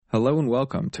Hello and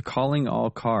welcome to Calling All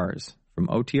Cars from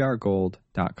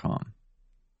OTRGold.com.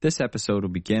 This episode will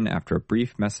begin after a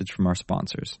brief message from our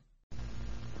sponsors.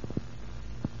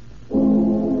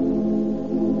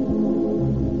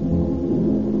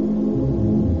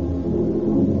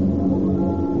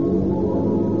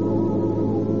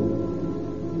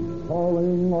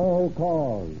 Calling All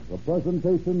Cars, a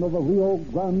presentation of the Rio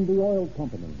Grande Oil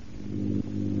Company.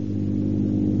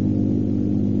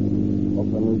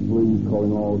 Please,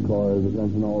 calling all cars,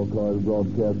 attention all cars,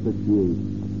 broadcast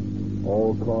 68.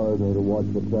 All cars are to watch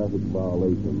for traffic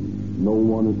violations. No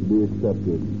one is to be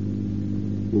accepted.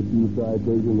 Issue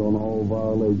citations on all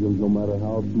violations, no matter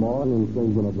how small, an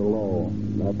infringement of the law.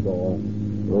 That's all.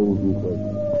 Roll you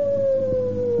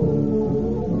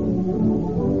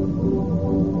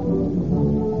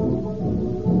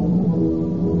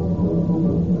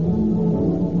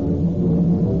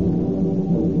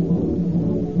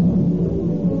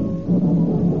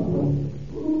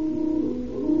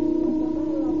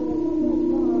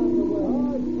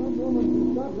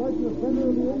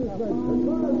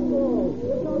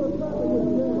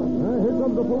Here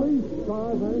comes the police car,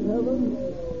 thank heaven.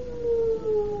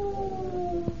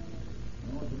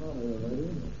 What's the matter here, lady?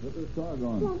 Get this car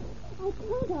going. I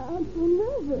can't. I'm so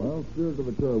nervous. Well, steer to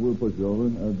the curb. We'll push you over.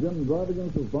 Jim, drive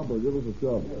against this bumper. Give us a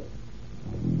shove.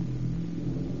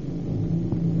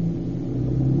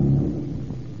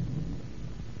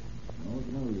 What's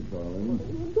the matter with your car, lady?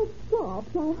 It just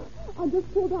stopped. I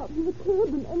just pulled out from the curb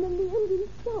and then the engine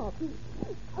stopped.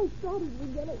 I started to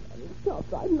get it and it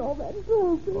stopped right in all that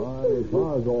traffic. Why, the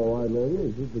car's all right, lady.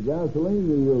 It's just the gasoline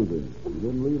you're using. You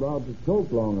didn't leave out the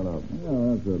choke long enough.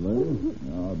 Yeah, that's it, lady.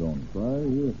 Now, don't cry.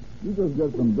 You just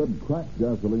get some good cracked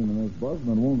gasoline in this bus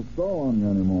and it won't stall on you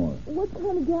anymore. What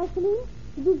kind of gasoline?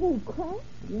 Did you say crack?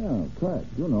 Yeah,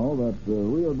 cracked. You know, that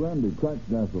Rio Grande cracked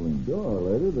gasoline. Sure,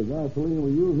 lady. The gasoline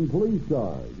we use in police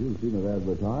cars. You've seen it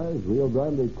advertised. Rio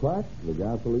Grande cracked, the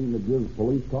gasoline that gives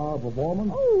police car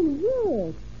performance. Oh,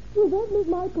 yes. Will that make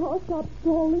my car stop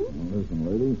stalling? Well, listen,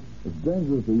 lady. It's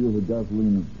dangerous to use a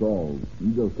gasoline that stalls.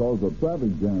 You just cause a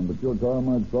traffic jam, but your car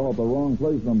might stall at the wrong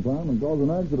place sometime and cause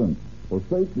an accident. For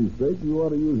safety's sake, you ought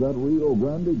to use that Rio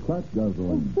Grande cracked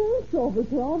gasoline. Thanks,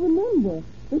 officer. I'll remember.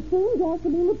 The same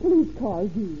gasoline the police cars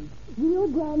use. Rio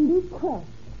Grande crack.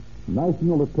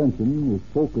 National attention is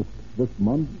focused this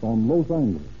month on Los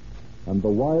Angeles and the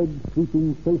wide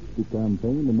sweeping safety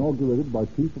campaign inaugurated by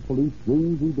Chief of Police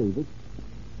James E. Davis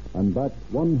and backed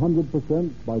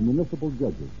 100% by municipal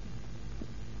judges.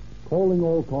 Calling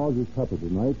All Cars is happy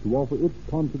tonight to offer its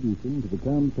contribution to the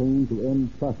campaign to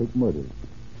end traffic murders.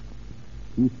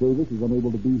 Chief Davis is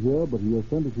unable to be here, but he has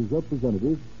sent as his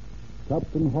representative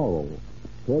Captain Harrell,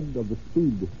 head of the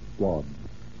Speed Squad,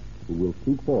 who will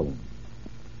speak for him.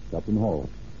 Captain Harrell.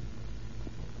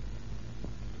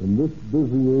 In this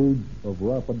busy age of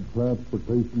rapid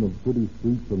transportation of city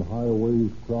streets and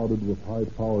highways crowded with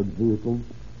high-powered vehicles,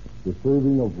 the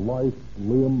saving of life,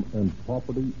 limb, and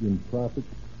property in traffic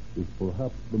is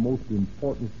perhaps the most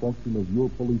important function of your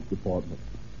police department.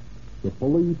 The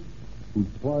police, whose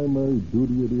primary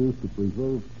duty it is to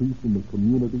preserve peace in the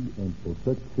community and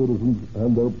protect citizens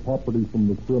and their property from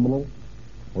the criminal,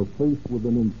 are faced with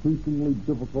an increasingly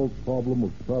difficult problem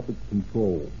of traffic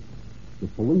control. The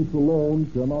police alone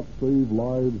cannot save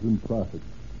lives in traffic.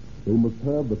 They must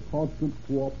have the constant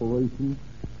cooperation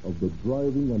of the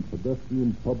driving and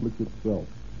pedestrian public itself.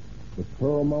 The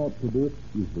paramount to this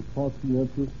is the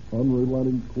conscientious,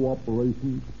 unrelenting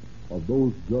cooperation of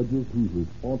those judges whose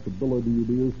responsibility it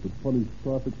is to punish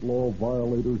traffic law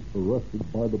violators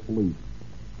arrested by the police.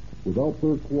 Without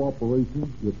their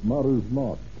cooperation, it matters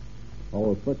not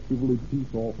how effectively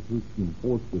peace officers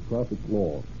enforce the traffic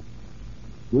law.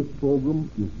 This program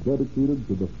is dedicated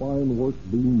to the fine work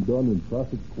being done in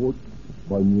traffic courts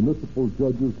by municipal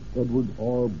judges Edward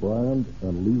R. Brand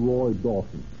and Leroy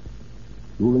Dawson.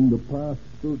 During the past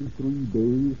 33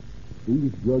 days,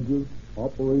 these judges,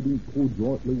 operating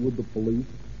conjointly with the police,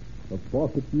 have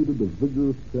prosecuted a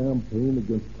vigorous campaign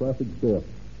against traffic deaths,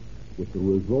 with the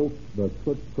result that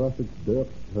such traffic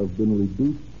deaths have been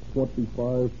reduced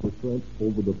 25%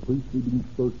 over the preceding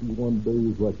 31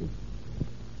 days record.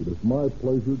 It is my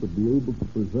pleasure to be able to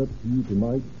present to you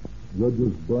tonight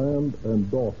Judges Brand and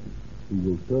Dawson, who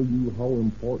will tell you how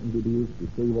important it is to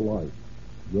save a life.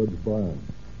 Judge Brand.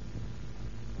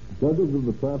 Judges of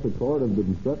the traffic court have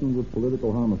been threatened with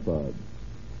political homicide.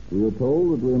 We are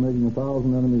told that we are making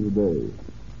 1,000 enemies a day,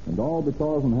 and all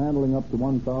because in handling up to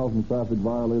 1,000 traffic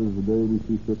violators a day we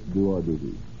see fit to do our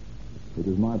duty. It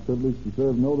is my privilege to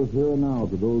serve notice here and now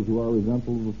to those who are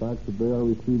resentful of the fact that they are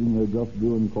receiving their just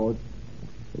due in court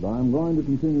But I am going to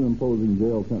continue imposing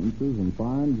jail sentences and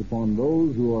fines upon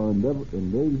those who are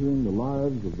endangering the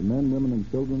lives of the men, women,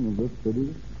 and children of this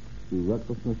city through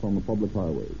recklessness on the public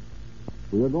highways.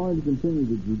 We are going to continue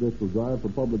the judicial drive for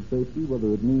public safety,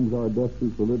 whether it means our death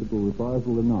through political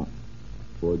reprisal or not.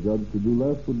 For a judge to do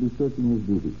less would be shirking his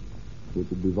duty, which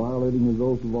would be violating his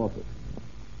oath of office.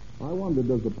 I wonder,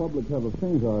 does the public have a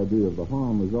faint idea of the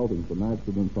harm resulting from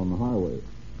accidents on the highway,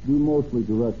 due mostly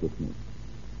to recklessness?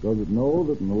 Does it know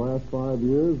that in the last 5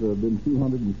 years there have been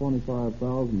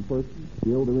 225,000 persons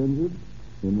killed or injured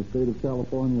in the state of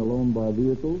California alone by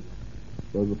vehicles?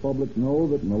 Does the public know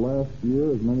that in the last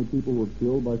year as many people were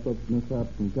killed by such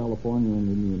mishaps in California and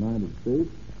in the United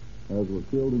States as were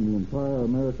killed in the entire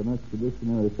American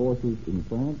Expeditionary Forces in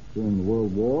France during the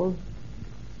World War?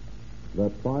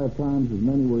 That 5 times as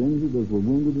many were injured as were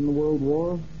wounded in the World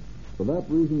War? For that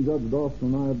reason, Judge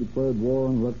Dawson and I have declared war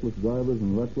on reckless drivers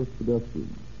and reckless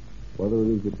pedestrians. Whether it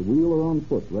is at the wheel or on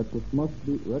foot, recklessness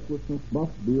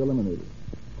must be eliminated.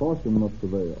 Caution must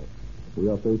prevail. We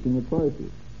are facing a crisis.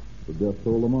 The death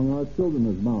toll among our children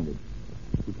has mounted.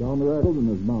 To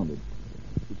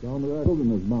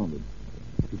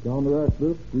counteract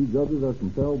this, we judges are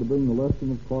compelled to bring the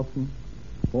lesson of caution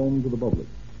home to the public.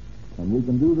 And we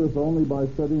can do this only by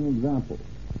setting an example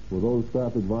for those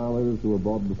traffic violators who are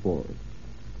brought before us.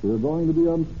 We are going to be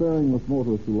unsparing with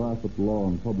motorists who laugh at the law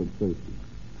and public safety.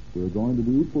 We are going to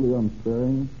be equally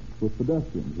unsparing with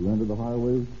pedestrians who enter the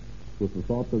highways with the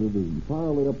thought that it is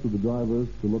entirely up to the drivers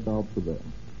to look out for them.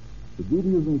 The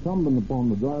duty is incumbent upon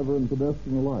the driver and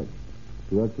pedestrian alike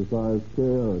to exercise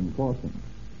care and caution.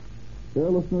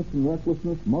 Carelessness and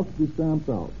recklessness must be stamped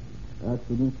out.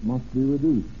 Accidents must be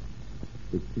reduced.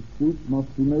 The streets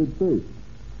must be made safe.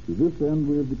 To this end,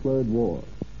 we have declared war.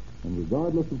 And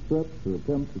regardless of threats or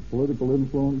attempts at political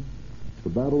influence, the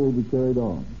battle will be carried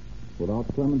on,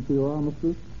 without clemency or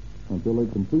armistice, until a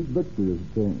complete victory is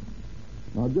attained.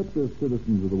 Now get this,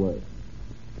 citizens of the West.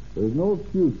 There is no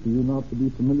excuse for you not to be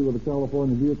familiar with the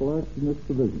California Vehicle Act and its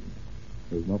provisions.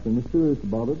 There's nothing mysterious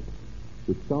about it.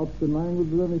 It's couched in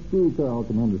language that any school child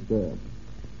can understand.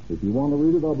 If you want to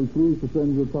read it, I'll be pleased to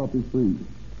send you a copy free.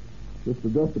 Just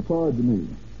address a card to me,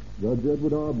 Judge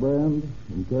Edward R. Brand,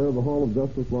 in care of the Hall of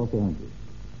Justice, Los Angeles.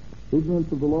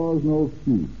 Ignorance of the law is no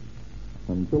excuse.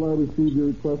 And until I receive your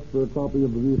request for a copy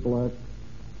of the Vehicle Act,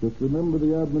 just remember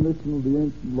the admonition of the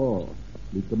ancient law,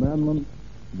 the commandment,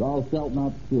 thou shalt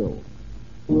not kill.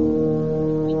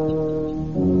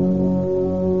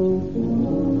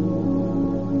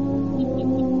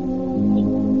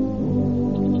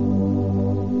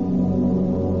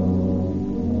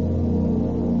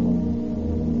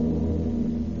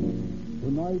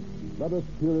 Tonight, let us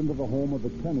peer into the home of the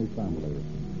Kenny family.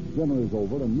 Dinner is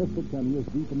over, and Mr. Kenny is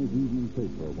deep in his evening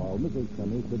paper, while Mrs.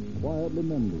 Kenny sits quietly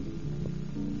mending.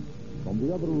 From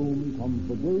the other room comes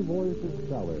the gay voice of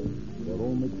Sally, their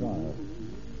only child.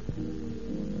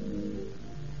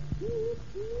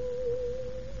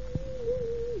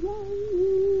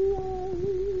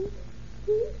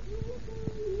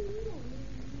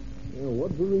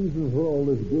 What's the reason for all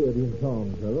this gaiety in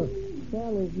town, Sarah?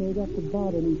 Sally's made up to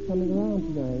Bob and he's coming around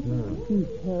tonight. Yeah. He's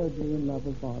terribly in love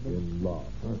with Bob. In love,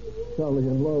 huh? Sally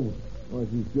in love? Why,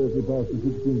 she's scarcely past her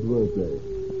 16th birthday.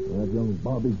 That young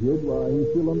Bobby kid, why, he's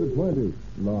still under 20.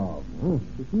 Love, huh?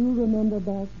 If you remember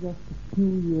back just a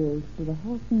few years to the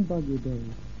horse and buggy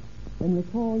days, and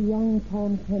recall young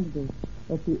Tom Kennedy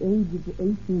at the age of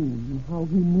 18 and how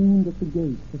he mooned at the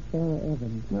gate for Sarah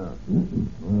Evans. Yeah.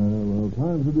 Well,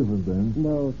 times are different then.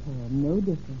 No, Tom, no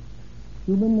different.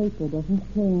 Human nature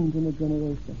doesn't change in a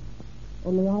generation.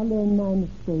 Only I learned my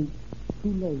mistake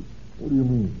too late. What do you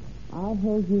mean? I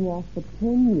held you off for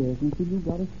 10 years until you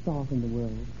got a start in the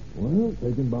world. Well,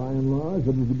 taken by and large,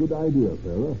 that was a good idea,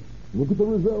 Sarah. Look at the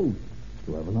results.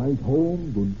 You have a nice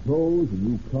home, good clothes, a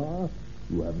new car.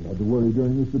 You haven't had to worry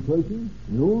during this depression.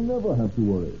 You'll never have to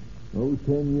worry. Those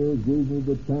 10 years gave me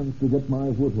the chance to get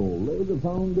my foothold, lay the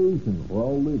foundation for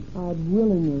all this. I'd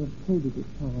willingly have traded it,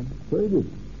 Tom. Traded?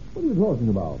 What are you talking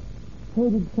about?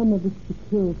 Traded some of the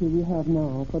security we have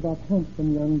now for that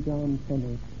handsome young John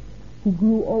Fenner, who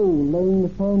grew old laying the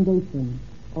foundation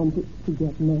on which to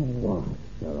get married. Why,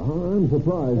 Sarah, I'm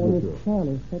surprised And at you. if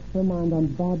Sally sets her mind on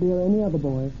Bobby or any other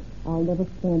boy, I'll never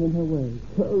stand in her way.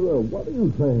 Sarah, what are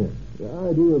you saying? The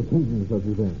idea of thinking such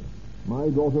a thing. My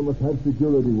daughter must have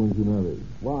security when she marries.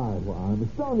 Why, I'm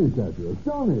astonished at you,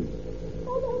 astonished.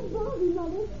 Oh, that's Bobby,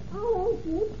 Mother. I'll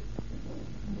answer it.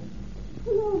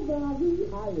 Hello, Bobby.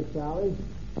 Hiya, Sally.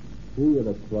 See you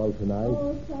look swell tonight.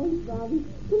 Oh, thanks, Bobby.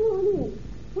 Come on in.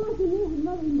 I can live with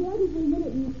Mother and Daddy for a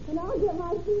minute, and I'll get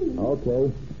my tea.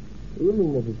 Okay.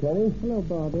 Evening, Mrs. Kenny. Hello,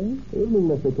 Bobby. Evening,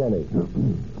 Mr. Kenny.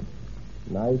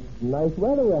 Nice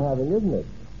weather we're having, isn't it?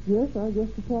 Yes, I guess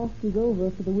the frost is over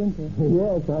for the winter.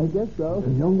 Yes, I guess so.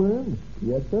 Young man,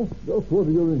 Yes, sir. just what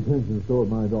are your intentions toward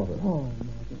my daughter? Oh,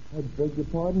 Mother. I beg your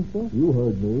pardon, sir? You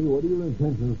heard me. What are your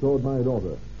intentions toward my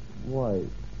daughter? Why,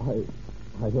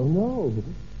 I don't know.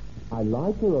 I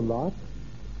like her a lot.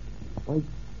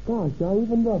 Gosh, I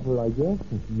even love her, I guess.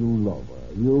 You love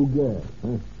her. You guess.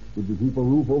 Huh? Did you keep a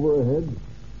roof over her head?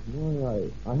 Why,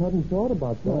 I hadn't thought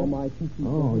about that. Oh, my computer.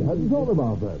 Oh, you hadn't thought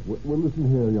about that. Well, listen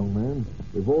here, young man.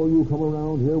 Before you come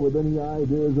around here with any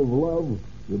ideas of love,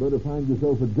 you better find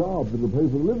yourself a job that'll pay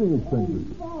for living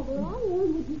expenses. Father, I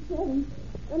heard what you said,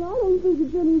 and I don't think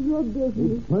it's any of your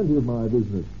business. It's plenty of my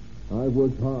business. I've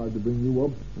worked hard to bring you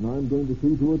up, and I'm going to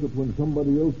see to it that when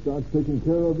somebody else starts taking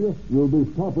care of you, you'll be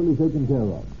properly taken care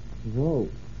of. Well,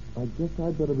 I guess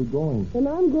I'd better be going. And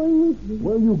I'm going with you.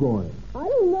 Where are you going? I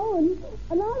don't know,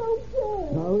 and I don't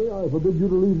care. Harry, I forbid you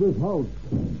to leave this house.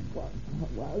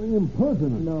 Why, the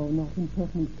impertinent. No, not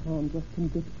impertinence, Tom, just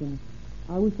conviction.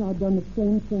 I wish I'd done the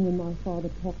same thing when my father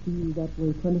talked to you that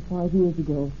way 25 years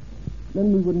ago.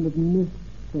 Then we wouldn't have missed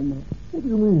so much. What do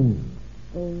you mean?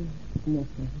 Oh,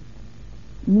 nothing.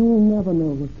 You'll never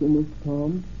know what you miss,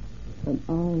 Tom, and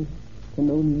I can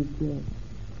only guess.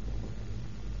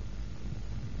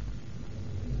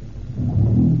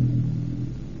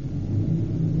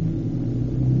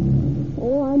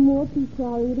 Oh, I'm awfully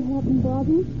sorry it happened,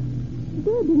 Bobby.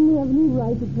 Dad didn't have any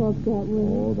right to talk that way.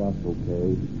 Oh, that's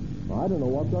okay. I don't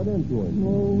know what got into him.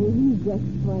 Oh, he's just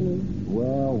funny.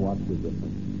 Well, what's the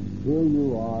difference? Here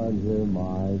you are, and here am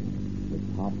I. The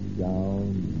top's down,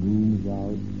 the moon's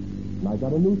out. And I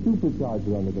got a new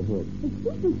supercharger under the hood. A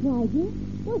supercharger?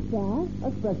 What's that?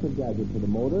 A special gadget for the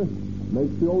motor.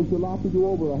 Makes the old jalopy do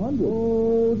over 100.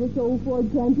 Oh, this old Ford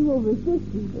can't do over 50.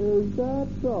 Is that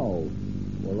so?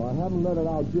 Well, I haven't let it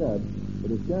out yet,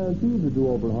 but it's guaranteed to do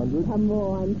over 100. Come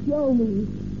on, show me.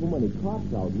 Too many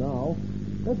cops out now.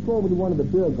 Let's go over to one of the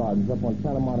beer gardens up on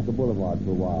Santa Monica Boulevard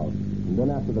for a while. And then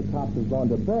after the cops have gone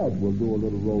to bed, we'll do a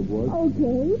little road work.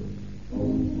 Okay.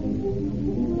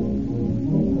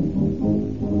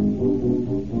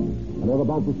 And at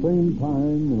about the same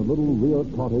time, in a little rear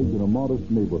cottage in a modest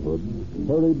neighborhood,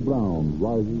 Harry Brown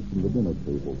rises from the dinner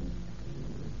table.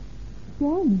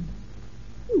 Son,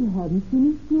 you haven't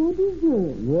finished your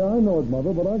dessert. Yeah, I know it,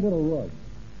 Mother, but I got a rush.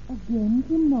 Again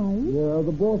tonight? Yeah,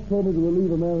 the boss told me to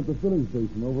relieve a man at the filling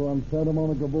station over on Santa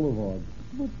Monica Boulevard.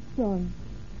 But, son,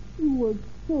 you worked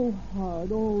so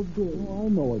hard all day. Oh, I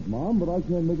know it, Mom, but I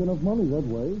can't make enough money that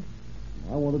way.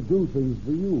 I want to do things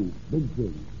for you, big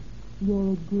things.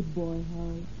 You're a good boy,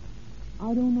 Harry.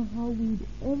 I don't know how we'd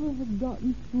ever have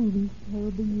gotten through these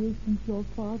terrible years since your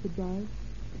father died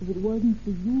if it wasn't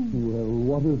for you. Well,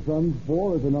 what are sons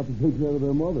for if they're not to take care of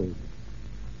their mothers?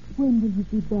 When will you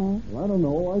be back? Well, I don't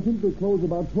know. I think they close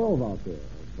about 12 out there.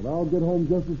 But I'll get home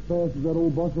just as fast as that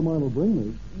old bus of mine will bring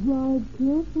me. Drive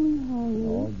carefully, Harry.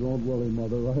 Oh, don't worry,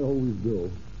 Mother. I always do.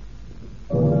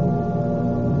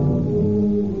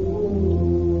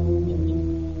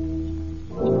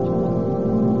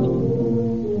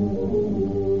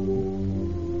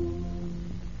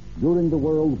 During the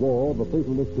World War, the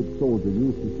fatalistic soldier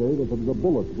used to say that there was a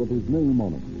bullet with his name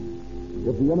on it.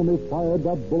 If the enemy fired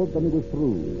that bullet, then he was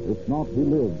through. If not, he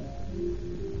lived.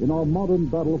 In our modern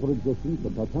battle for existence, the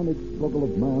titanic struggle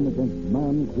of man against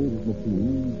man-created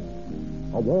machines,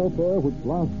 a warfare which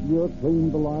last year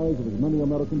claimed the lives of as many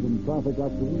Americans in traffic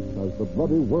accidents as the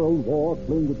bloody World War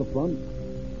claimed at the front,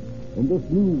 in this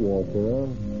new warfare,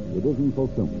 it isn't so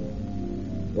simple.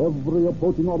 Every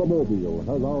approaching automobile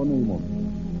has our name on it.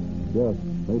 Death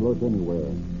may lurk anywhere,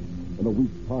 in a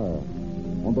weak tire,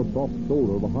 on the soft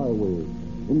shoulder of a highway,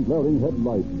 in glaring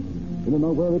headlights, in an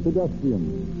unwary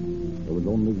pedestrian. There is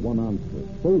only one answer.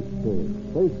 Safety.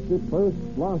 Safety first,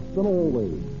 last, and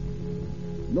always.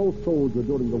 No soldier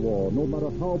during the war, no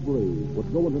matter how brave,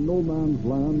 would go into no man's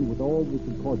land with all the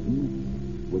precautions,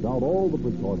 without all the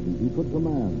precautions he could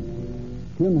command.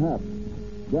 Tin hats,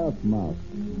 gas masks,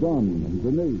 gun, and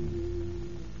grenades.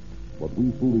 But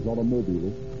we foolish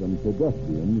automobilists and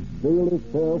pedestrians daily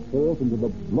fare forth into the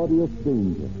bloodiest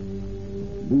danger,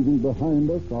 leaving behind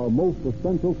us our most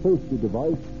essential safety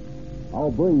device,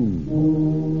 our brains.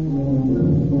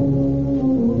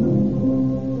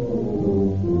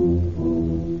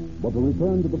 But to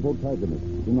return to the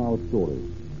protagonist in our story.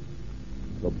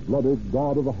 The bloody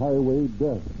god of the highway,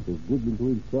 Death, is giggling to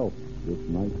himself this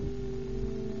night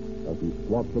as he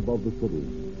squats above the city,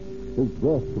 his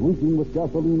breath reeking with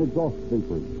gasoline exhaust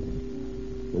vapors.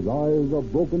 His eyes are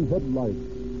broken headlights.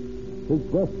 His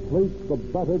breastplate's the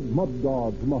battered mud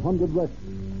guard from 100 wrecks.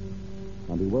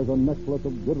 and he wears a necklace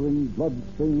of glittering,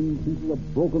 blood-stained pieces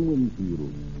of broken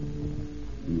windshield.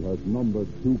 He has numbered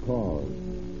 2 cars.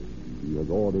 He has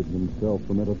ordered himself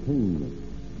some entertainment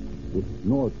with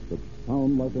snorts that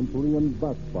sound like Empyrean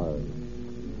backfires.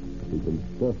 He can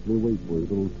scarcely wait for his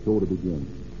little show to begin.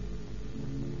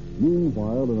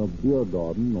 Meanwhile, in a beer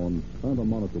garden on Santa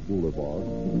Monica Boulevard.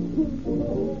 Hey,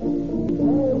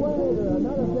 waiter,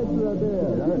 another pitcher of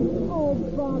beer. Oh,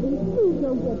 Bobby, please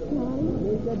don't get tired.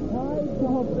 You get tired?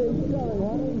 Don't be silly,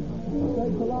 honey. It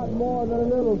takes a lot more than a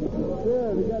little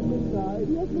beer to get me tired.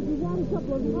 Yes, but you got a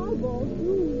couple of highballs,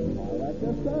 too. Oh, that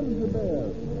just ends the beer.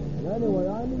 Anyway,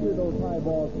 I needed those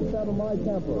highballs to settle my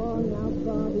temper. Oh, now,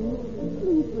 Bobby,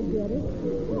 please forget it.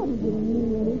 That didn't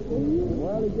mean anything.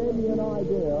 Well, he gave me an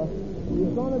idea.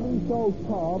 He's going to be so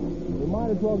tough, we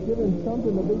might as well give him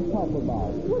something to be tough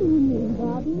about. What do you mean,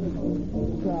 Bobby?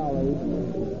 Sally,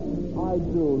 I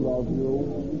do love you.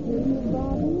 Do you,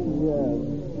 Bobby? Yes.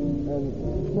 And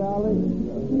Sally,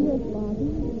 Yes,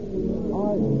 Bobby.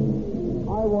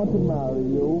 I want to marry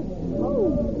you.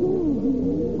 Oh,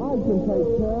 Bobby. I can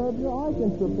take care of you. I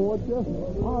can support you.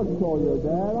 I'll show your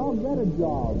dad. I'll get a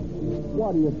job.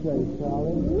 What do you say,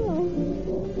 Sally? Well,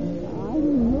 I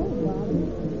don't know, Bobby.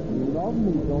 You love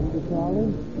me, don't you, Sally?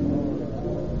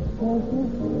 Don't you?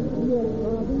 Yes,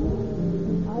 Bobby.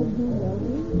 I do love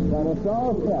you. Then it's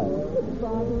all set. Yes,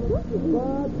 Bobby. What did you...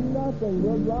 But nothing.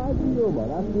 We'll drive to Yuma.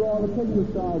 After all the picture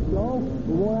stars go,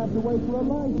 we won't have to wait for a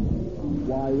lunch.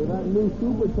 Why, with that new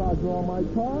supercharger on my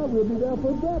car, we'll be there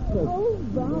for breakfast. Oh,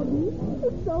 Bobby,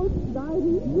 it's so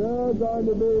exciting. You're going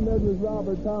to be Mrs.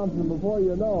 Robert Thompson before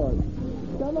you know it.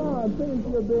 Come on, finish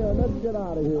your beer and let's get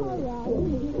out of here. All right.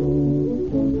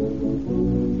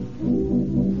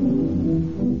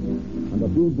 And a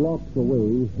few blocks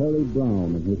away, Harry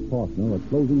Brown and his partner are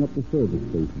closing up the service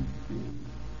station.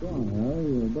 Go on, Harry.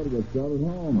 You better get started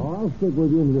home. Oh, I'll stick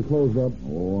with you until you close up.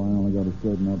 Oh, I only got to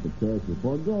straighten out the cash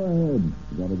report. Go ahead.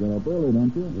 You got to get up early, don't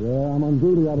you? Yeah, I'm on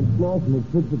duty out at Slauson at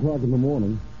 6 o'clock in the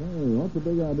morning. Hey, what's the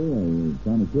big idea? You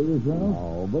trying to kill yourself?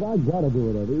 Oh, but I gotta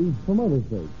do it, Eddie, for Mother's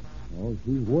sake. Oh,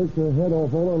 she's worked her head off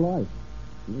all her life.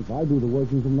 If I do the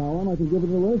working from now on, I can give her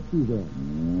the rest she's earned.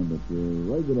 Yeah, but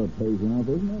your regular pays enough,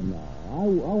 isn't it? No, I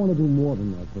want to do more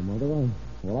than that for Mother.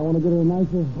 I want to get her a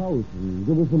nicer house and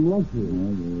give her some luxury.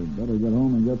 Well, you better get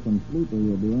home and get some sleep or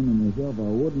you'll be earning yourself a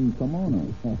wooden kimono.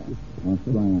 I'll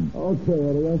slam. Okay,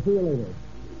 Eddie, I'll see you later.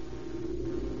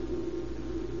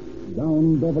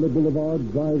 Down Beverly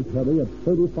Boulevard drives Harry at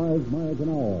 35 miles an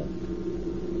hour.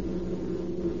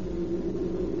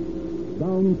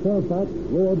 Down Fairfax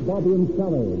rode Bobby and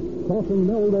Sally. Crossing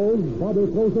Melrose, Bobby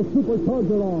throws a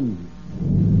supercharger on.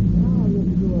 Now you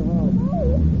can do her house.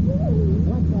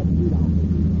 What's that speed out?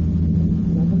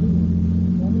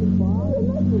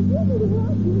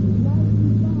 75?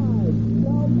 95.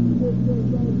 Tell me this thing's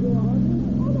going to do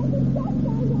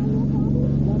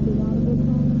 100. Nothing out of it,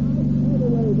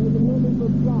 anyway, they can hear me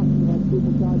from blocks with that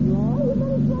supercharger on. You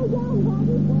better slow down,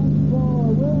 Bobby. Boy,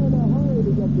 we're in a hurry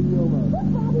to get to Yuma.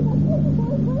 Look, Bobby, that's really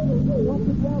crazy. What's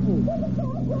the trouble? There's a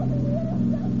car crossing the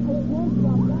interstate. I can't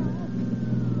stop that.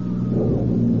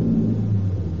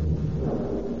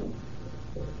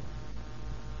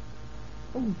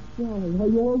 Oh, Sally, are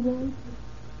you all right?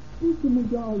 Speak to me,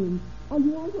 darling. Are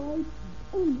you all right?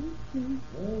 Oh, yes, sir.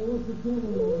 What's the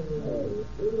trouble?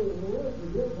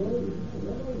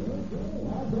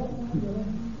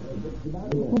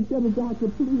 Oh, get a doctor,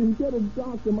 please. Get a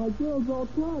doctor. My girl's all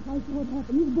cut. I saw what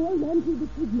happened. His boy ran through the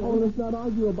signal. Oh, let's not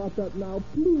argue about that now.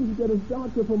 Please get a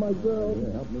doctor for my girl.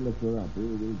 Here, help me lift her up.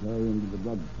 We'll carry her into the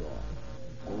drugstore.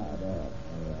 There.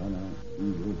 Now,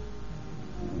 easy.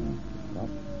 Stop.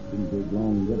 Didn't take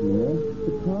long getting here.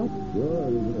 The cop? Sure,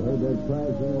 you could have heard that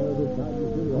crash anywhere this side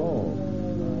of City Hall.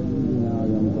 Easy now,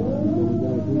 young fellow. We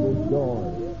got to through this door.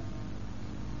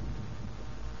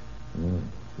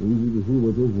 Easy to see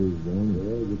what this is, then.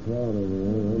 There's a crowd over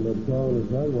there. And that car on the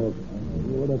sidewalk.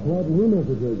 What a crowd we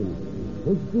must have taken.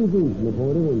 Let's do this,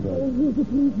 Napoleon, ain't that? Here's the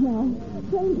police now.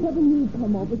 Thank heaven you've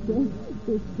come, officer.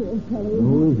 This poor fellow.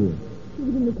 Who is it? He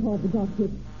was in the car, the doctor.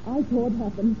 I saw it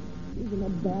happen. He's in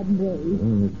a bad way.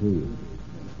 Oh, let's see.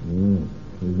 Yeah,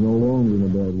 he's no longer in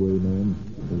a bad way, ma'am.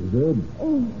 He's dead.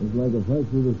 Oh, It's like a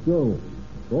fracture of the skull.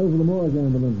 Call for the morgue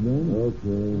ambulance, then.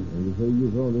 Okay. You say you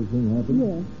saw this thing happen?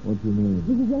 Yes. What's your name?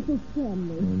 this is Ethel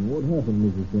Stanley. And what happened,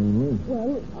 Mrs. Stanley?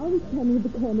 Well, I was standing at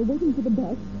the corner waiting for the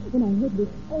bus when I heard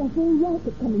this awful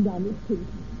racket coming down the street.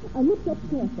 I looked up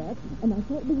Fairfax, and I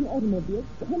saw it was an automobile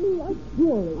coming like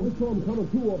fury. I saw him coming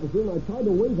too, officer, and I tried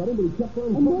to wave at him, but he kept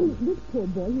on And then this poor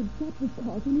boy had stopped his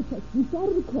car from the section,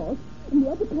 started across, and the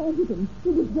other car hit him. He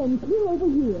was run clear over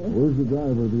here. Where's the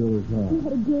driver of the other car? He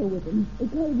had a girl with him. They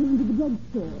carried him to the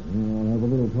drugstore. I'll have a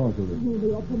little talk with him. Oh,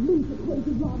 they ought to lose a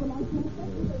crazy driver like that.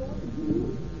 That's what they ought to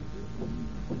do.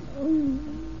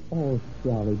 Oh,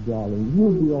 Sally, darling,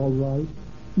 you'll be all right.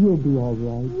 You'll be all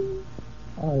right.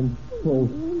 I'm so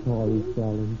sorry,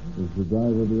 Sally. Is the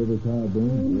driver of the other car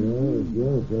Ben? Yeah, his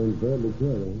girlfriend's badly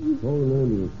killed. Told an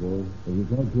ambulance for him. Have you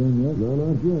talked to him yet? No,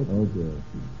 not yet. Okay.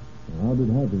 How did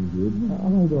it happen, kid? I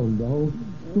don't know.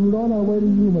 We were on our way to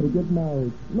Yuma to get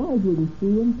married. And I didn't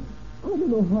see him. I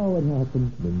don't know how it happened.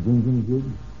 Been drinking, kid?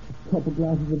 A couple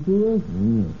glasses of beer?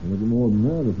 Yeah, a little more than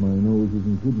that if my nose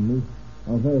isn't kidding me.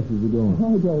 How fast is it going?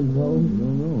 I don't know. You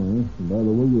don't know, eh? And by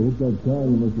the way you hit that car,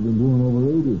 you must have been doing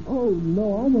over 80. Oh,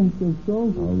 no, I don't think so.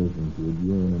 Now, listen, kid,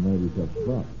 you're in a mighty tough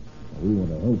spot. We want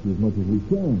to help you as much as we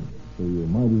can, so you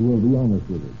might as well be honest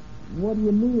with us. What do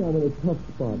you mean I'm in a tough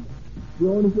spot? The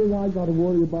only thing I got to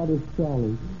worry about is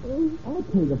Sally. I'll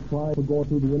pay the fine for going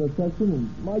through the intersection, and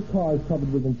my car's covered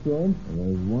with insurance. And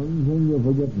there's one thing you're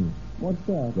forgetting. What's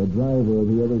that? The driver of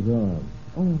the other car.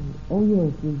 Oh, yes.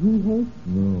 Is he hurt?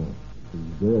 No,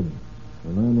 he's dead.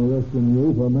 And I'm arresting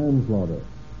you for manslaughter.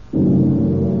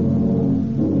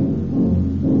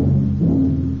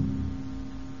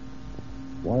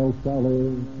 While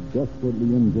Sally,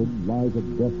 desperately injured, lies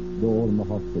at death's door in the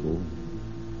hospital,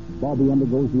 Bobby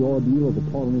undergoes the ordeal of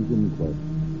the coroner's inquest.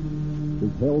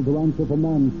 Is held to answer for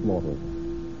manslaughter.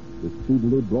 Is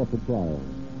speedily brought to trial.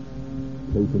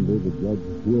 Patiently, the judge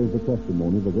hears the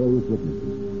testimony of the various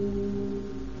witnesses.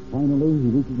 Finally, he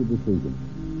reaches a decision.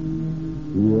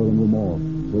 Fear and remorse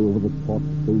play over the taut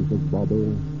face of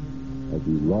Bobby as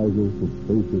he rises to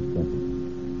face his sentence.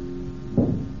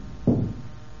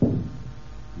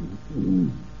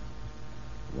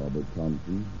 Robert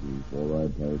Thompson, before I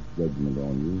pass judgment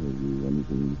on you, have you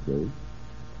anything to say?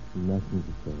 Nothing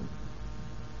to say.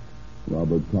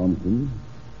 Robert Thompson,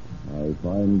 I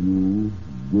find you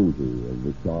guilty of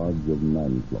the charge of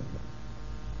manslaughter.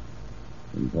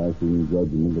 In passing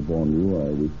judgment upon you, I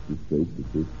wish to state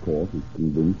that this court is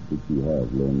convinced that you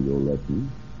have learned your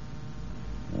lesson,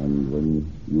 and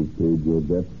when you've paid your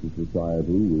debt to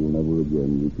society, you will never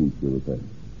again repeat your offense.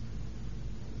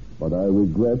 But I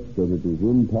regret that it is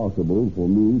impossible for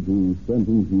me to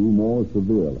sentence you more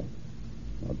severely,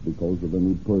 not because of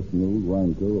any personal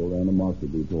rancor or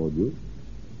animosity toward you,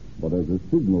 but as a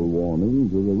signal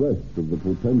warning to the rest of the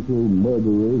potential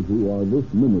murderers who are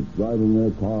this minute driving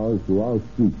their cars through our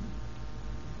streets.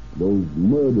 Those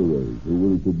murderers who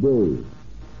will today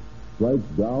strike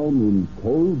down in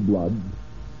cold blood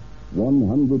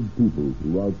 100 people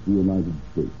throughout the United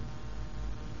States.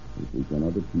 If we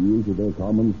cannot appeal to their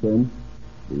common sense,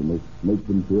 we must make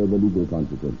them fear the legal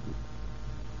consequences.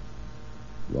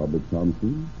 Robert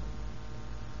Thompson,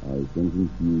 I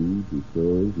sentence you to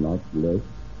serve not less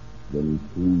than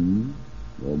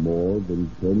 3 or more than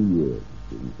 10 years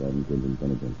in San Quentin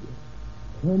Penitentiary.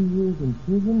 10 years in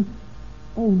prison?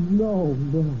 Oh, no.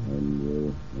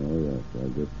 And, oh yes, I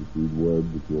just received word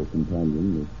that your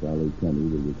companion, Miss Sally Kenny,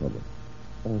 will recover.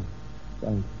 Oh,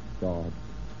 thank God.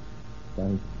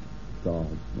 Thank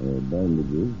God. Her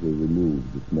bandages were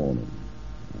removed this morning.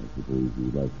 I suppose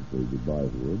you'd like to say goodbye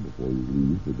to her before you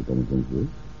leave to the penitentiary?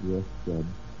 Yes, Judge.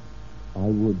 I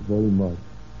would very much.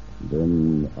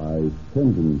 Then I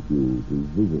sentence you to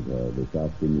visit her this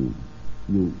afternoon.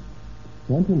 You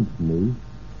sentenced me?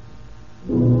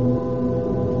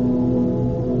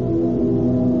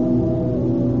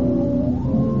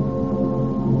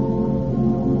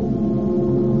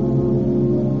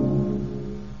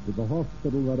 To the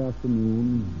hospital that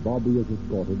afternoon, Bobby is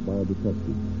escorted by a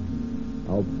detective.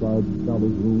 Outside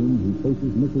Sally's room, he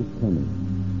faces Mrs. Kenny.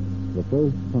 The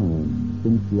first time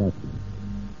since the accident.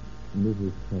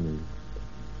 Mrs. Kenny,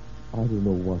 I don't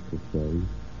know what to say.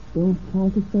 Don't try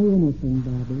to say anything,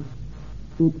 Bobby.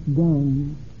 It's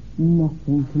done.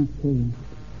 Nothing can change.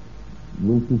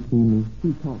 Will she see me?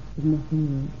 She talks of nothing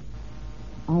else.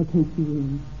 I'll take you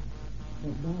in.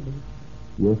 But, Bobby,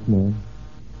 Yes, ma'am.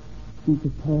 be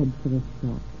prepared for a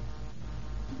shock.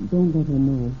 Don't let her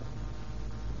know.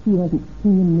 She hasn't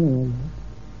seen him near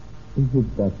yet. Is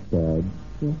it that bad?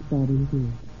 Yes, Bobby, it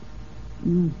is.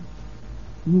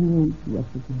 You won't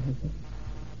recognize her.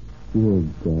 Dear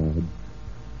God,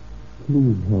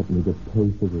 please help me to pay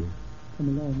for this. Come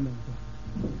along, Mother.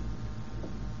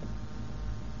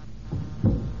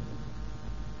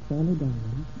 Sally,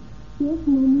 darling. Yes,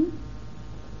 Mommy?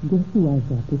 Guess who I've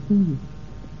got to see you?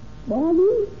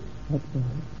 Bobby? That's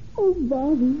right. Oh,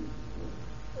 Bobby.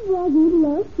 Bobby,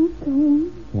 last is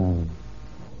coming. Sally.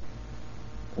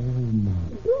 Oh, my.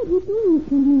 Bobby, don't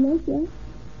tell me like that.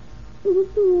 It was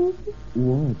so awful.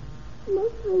 What? My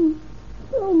face.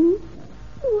 Tell me.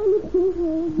 I want to kill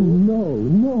her.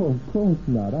 No, of course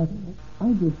not.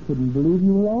 I just couldn't believe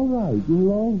you were all right. You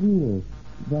were all here.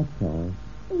 That's all.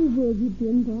 Oh, where have you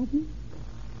been, Bobby?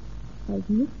 I've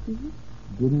missed you.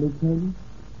 Didn't they tell you?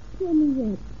 Tell me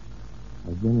what?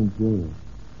 I've been in jail.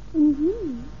 In jail?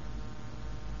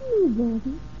 No,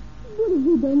 Bobby. What have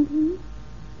you done to you?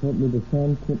 Sent me to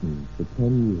San Quentin for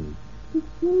 10 years. To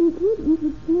San Quentin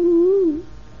for 10 years?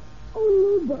 Oh,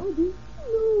 no, Bobby.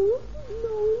 No,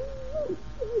 not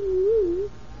 10 years.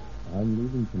 I'm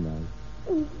leaving tonight.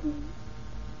 Oh,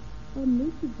 I'll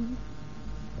miss you, Bobby.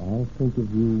 I'll think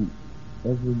of you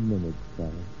every minute,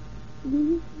 Sally. Will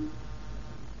you?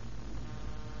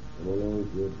 Come along,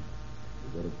 kid.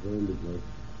 We've got a train to catch.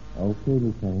 Okay,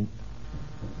 Lieutenant.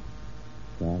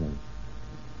 Sally,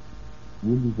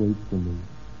 will you wait for me?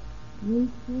 Wait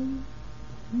for you?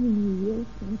 Oh, yes,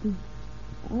 Bobby.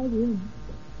 I will.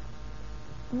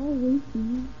 I'll wait for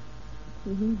you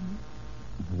forever.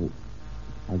 Oh,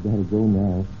 I gotta go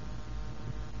now.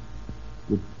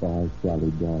 Goodbye,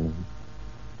 Sally, darling.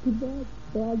 Goodbye,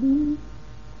 Bobby.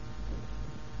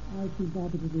 I'll see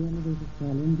Bobby to the elevator,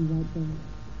 Sally, and be right back.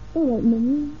 All right,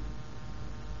 Mary.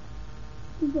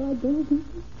 Goodbye, Bobby.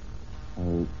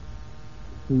 I'll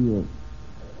see you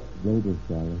later,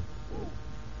 Sally.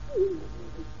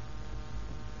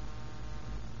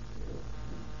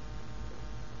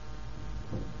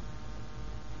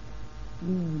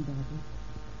 There, Bobby.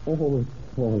 Oh,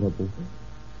 it's horrible.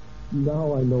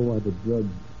 Now I know why the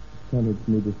judge sentenced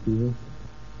me to see her.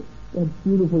 That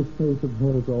beautiful face of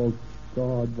hers all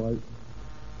scarred. Why,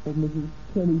 oh, Mrs.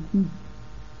 Kenny,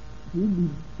 she'd be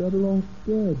better off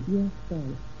dead. Yes,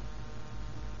 Sally.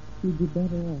 She'd be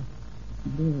better off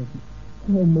dead.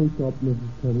 I'll make up,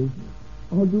 Mrs. Kenny.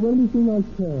 I'll do anything I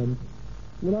can.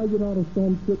 When I get out of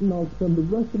San Quentin, I'll spend the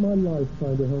rest of my life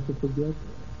trying to help her forget.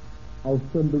 I'll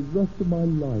spend the rest of my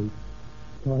life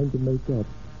trying to make up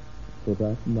for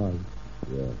that night.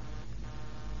 Yeah.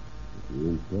 But you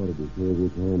ain't started to serve your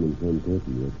time in San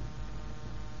Quentin yet.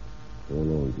 Go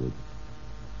along, kid.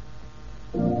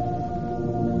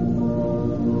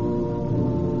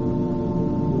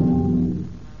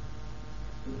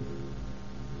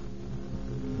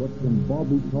 But can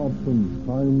Bobby Thompson's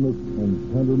kindness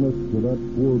and tenderness to that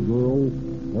poor girl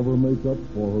ever make up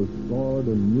for her scarred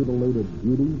and mutilated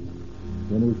beauty?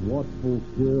 Can his watchful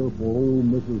care for old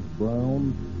Mrs.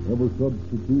 Brown ever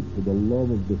substitute for the love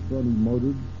of the son he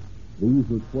murdered? These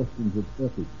are questions of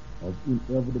ethics, of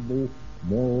inevitable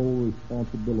moral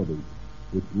responsibility,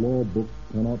 which law books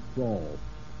cannot solve.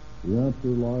 The answer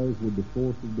lies with the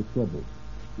source of the trouble,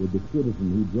 with the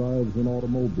citizen who drives an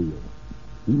automobile.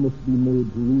 He must be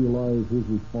made to realize his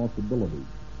responsibility.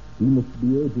 He must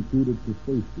be educated to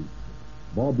safety.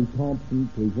 Bobby Thompson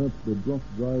presents the drunk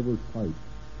driver's type.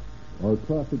 Our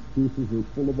traffic cases are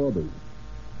full of others.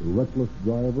 The reckless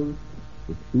drivers,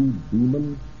 the speed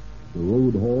demons, the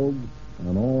road hogs,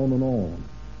 and on and on.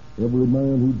 Every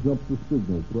man who jumps a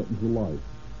signal threatens a life.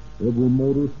 Every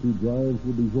motorist who drives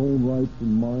with his own rights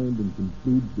in mind and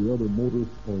concludes the other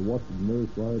motorists are watching their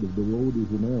side of the road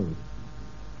is an error.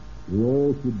 We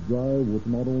all should drive with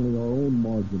not only our own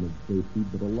margin of safety,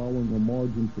 but allowing a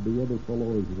margin for the other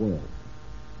fellow as well.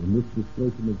 In this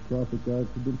discussion of traffic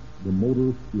accidents, the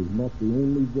motorist is not the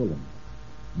only villain.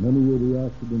 Many are the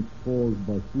accidents caused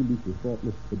by foolish or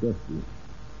thoughtless pedestrians.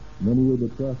 Many are the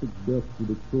traffic deaths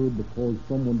that occur because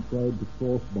someone tried to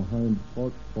cross behind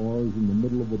parked cars in the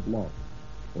middle of a block,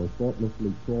 or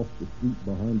thoughtlessly crossed the street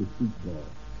behind a streetcar.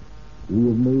 We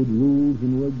have made rules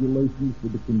and regulations for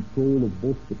the control of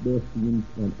both pedestrians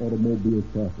and automobile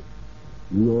traffic.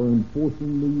 We are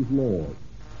enforcing these laws.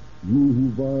 You who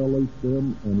violate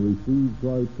them and receive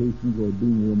citations are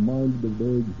being reminded of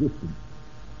their existence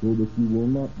so that you will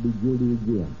not be guilty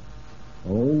again.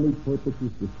 Our only purpose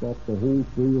is to stop the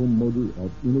wholesale murder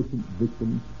of innocent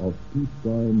victims of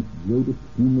peacetime's greatest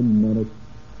human menace,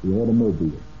 the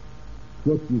automobile.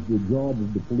 Such is the job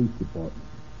of the police department.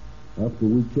 After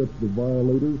we catch the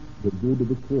violators, they go to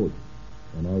the court,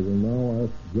 and I will now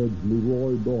ask Judge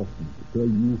Leroy Dawson to tell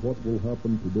you what will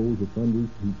happen to those offenders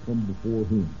who come before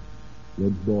him.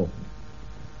 Judge Dawson.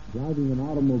 Driving an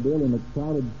automobile in a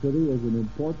crowded city is an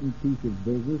important piece of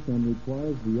business and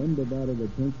requires the undivided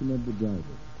attention of the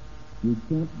driver. You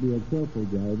can't be a careful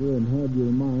driver and have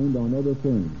your mind on other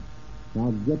things.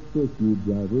 Now get this, you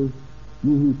drivers,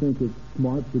 you who think it's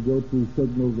smart to go through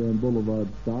signals and boulevard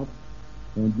stops,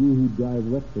 and you who drive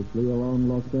recklessly along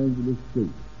Los Angeles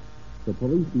streets. The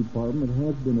police department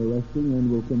has been arresting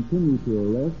and will continue to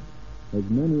arrest as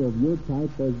many of your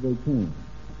type as they can.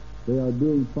 They are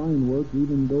doing fine work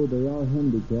even though they are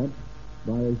handicapped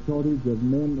by a shortage of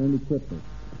men and equipment.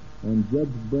 And Judge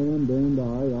Brand and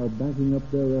I are backing up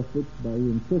their efforts by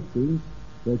insisting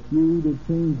that you either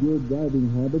change your driving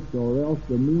habits or else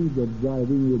the means of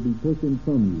driving will be taken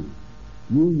from you.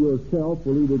 You yourself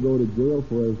will either go to jail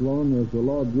for as long as the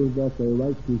law gives us a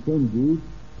right to send you,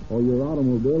 or your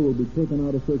automobile will be taken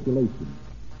out of circulation.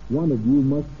 One of you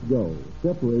must go.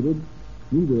 Separated,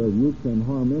 neither of you can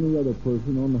harm any other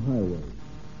person on the highway.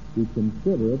 The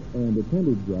considerate and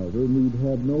attentive driver need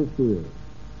have no fear.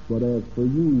 But as for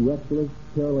you reckless,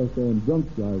 careless, and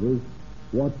drunk drivers,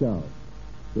 watch out.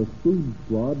 The Speed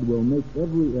Squad will make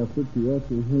every effort to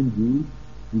apprehend you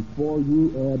before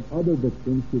you add other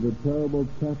victims to the terrible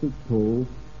traffic toll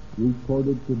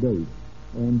recorded to date.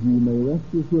 And you may rest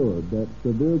assured that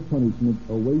severe punishment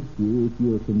awaits you if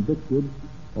you are convicted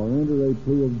or enter a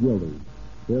plea of guilty.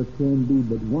 There can be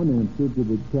but one answer to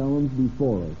the challenge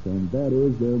before us, and that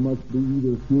is there must be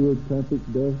either fewer traffic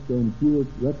deaths and fewer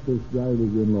reckless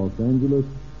drivers in Los Angeles,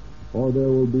 or there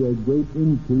will be a great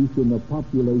increase in the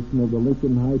population of the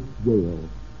Lincoln Heights jail.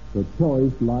 The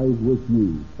choice lies with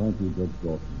you. Thank you, Judge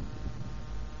Dawson.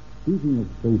 Speaking of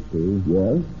safety,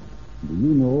 yes, do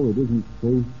you know it isn't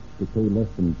safe to pay less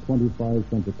than 25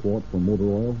 cents a quart for motor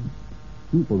oil?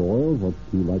 Cheaper oils are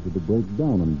too likely to break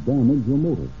down and damage your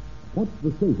motor. What's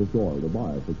the safest oil to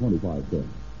buy for 25 cents?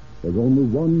 There's only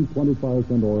one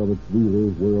 25-cent oil that's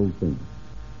really world famous.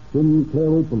 Sinclair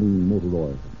Opaline motor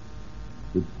oil.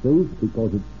 It's safe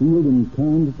because it's sealed and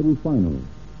canned at the refinery.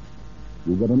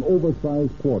 You get an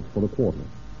oversized quart for a quarter,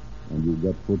 and you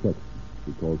get protection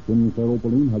because Sinclair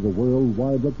Opaline has a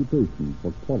worldwide reputation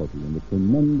for quality and a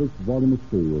tremendous volume of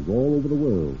sales all over the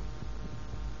world.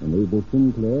 Enable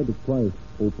Sinclair to price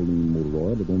Opaline motor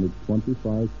oil at only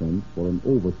 25 cents for an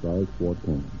oversized quart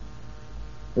can.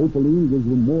 Opaline gives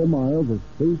you more miles of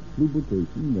safe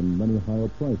lubrication than many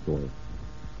higher-priced oils.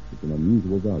 It's an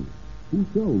unusual value. Who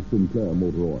sells Sinclair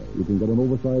motor oil? You can get an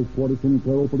oversized quart of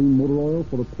Sinclair Opaline motor oil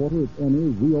for a quarter at any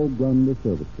Rio Grande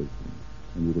service station.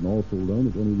 And you can also learn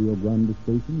at any Rio Grande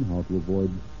station how to avoid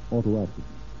auto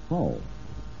accidents. How?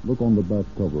 Look on the back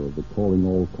cover of the Calling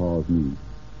All Cars News.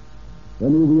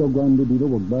 Any Rio Grande dealer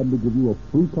will gladly give you a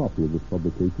free copy of this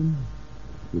publication.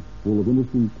 It's full of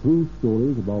interesting true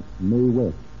stories about Mae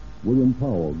West, William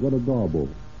Powell, Greta Garbo,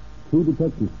 true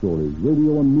detective stories,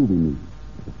 radio and movie news.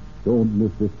 Don't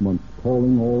miss this month's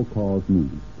Calling All Cars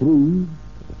News. Free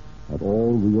at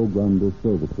all Rio Grande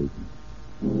service stations.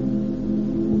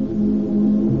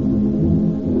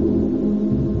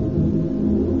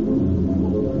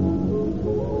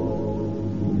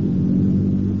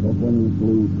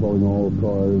 Calling All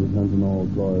Cars, Attention All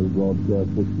Cars, broadcast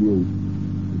 68,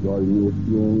 regarding the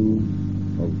issuing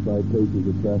of citations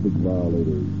of traffic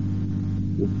violators.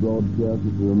 This broadcast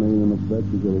is to remain in effect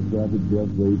until the traffic death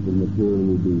rate is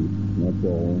materially reduced. And that's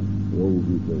all. Rolls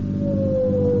and takes.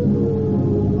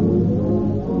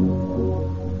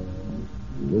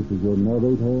 This is your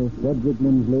narrator, Frederick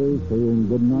Lindsley, saying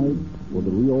good night for the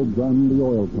Rio Grande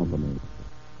Oil Company.